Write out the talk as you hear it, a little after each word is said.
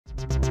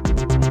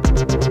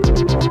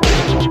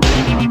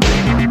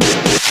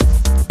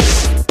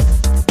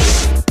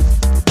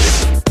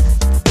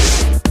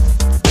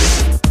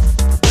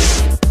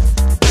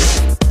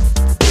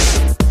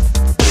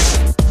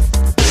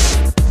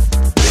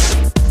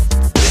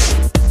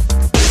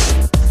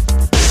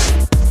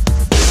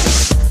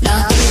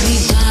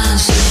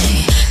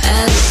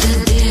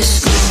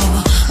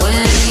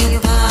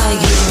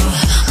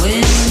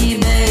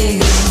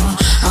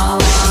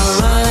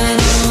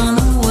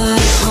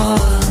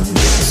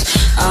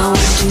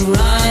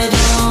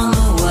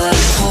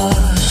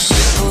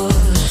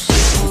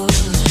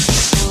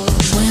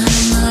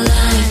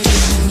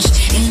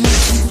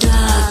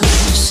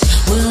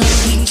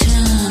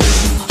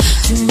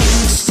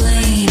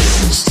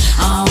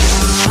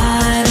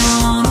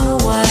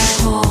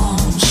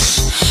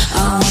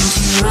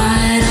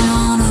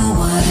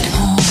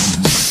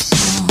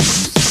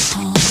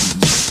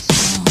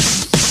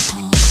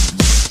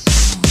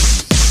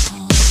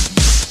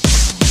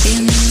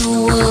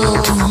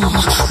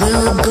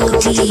go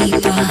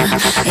deeper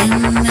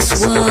in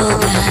this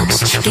world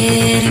that's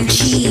getting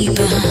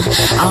cheaper.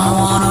 I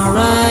wanna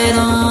ride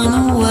on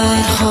a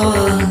white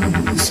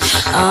horse.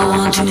 I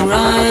want to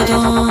ride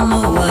on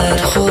a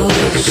white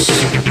horse.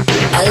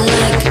 I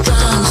like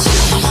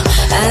dancing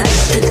at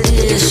the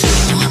disco.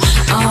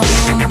 I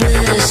want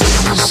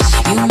blessings,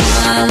 you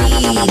my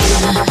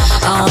leader.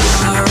 I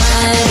wanna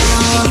ride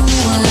on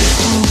a white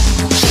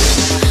horse.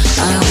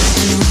 I want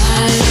to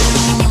ride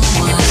on a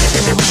white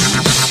horse.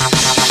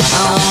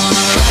 I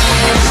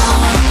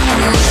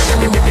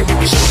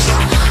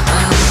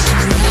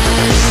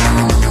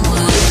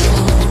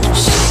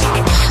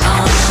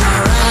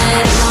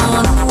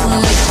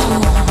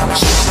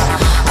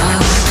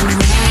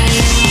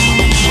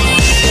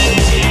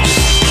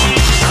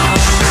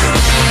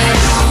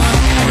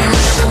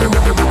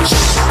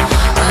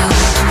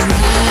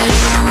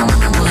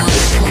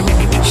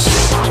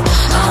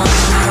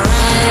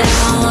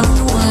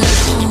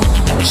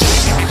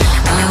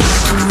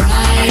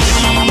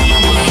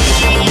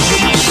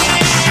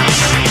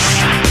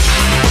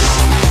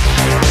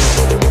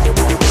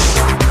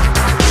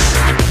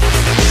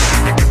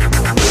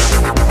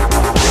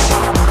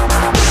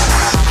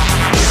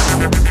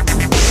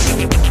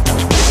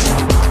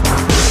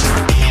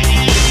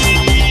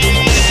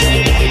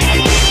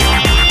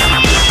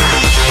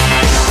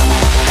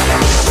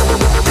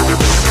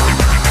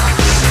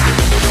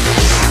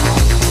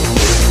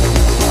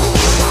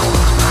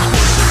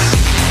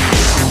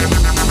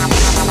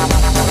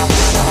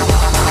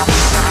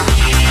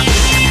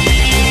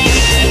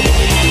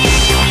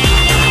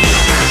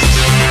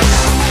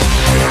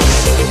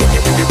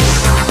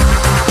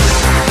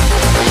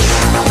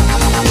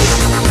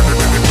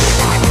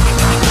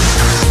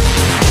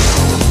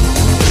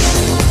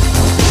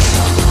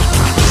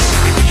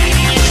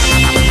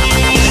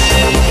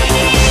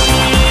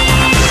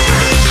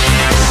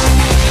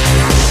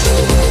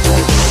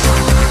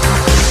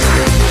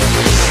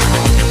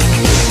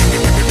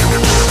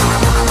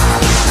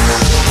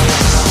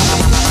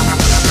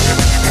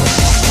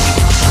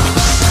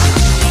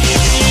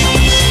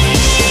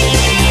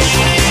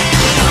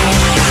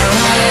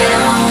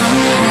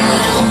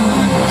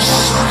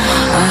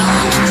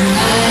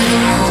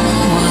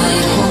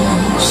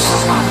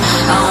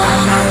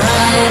wanna ride on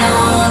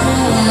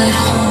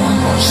a white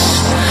horse.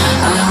 I want to ride on a white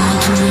horse. I wanna ride on a white horse. I want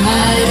to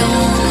ride on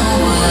a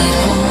white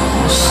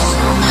horse.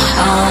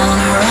 I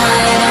wanna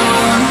ride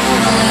on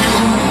a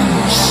white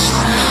horse.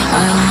 I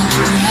want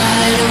to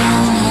ride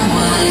on a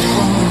white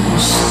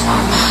horse.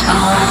 I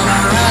wanna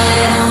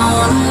ride on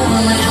a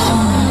white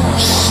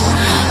horse.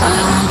 I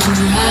want to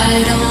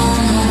ride on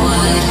a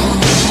white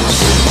horse.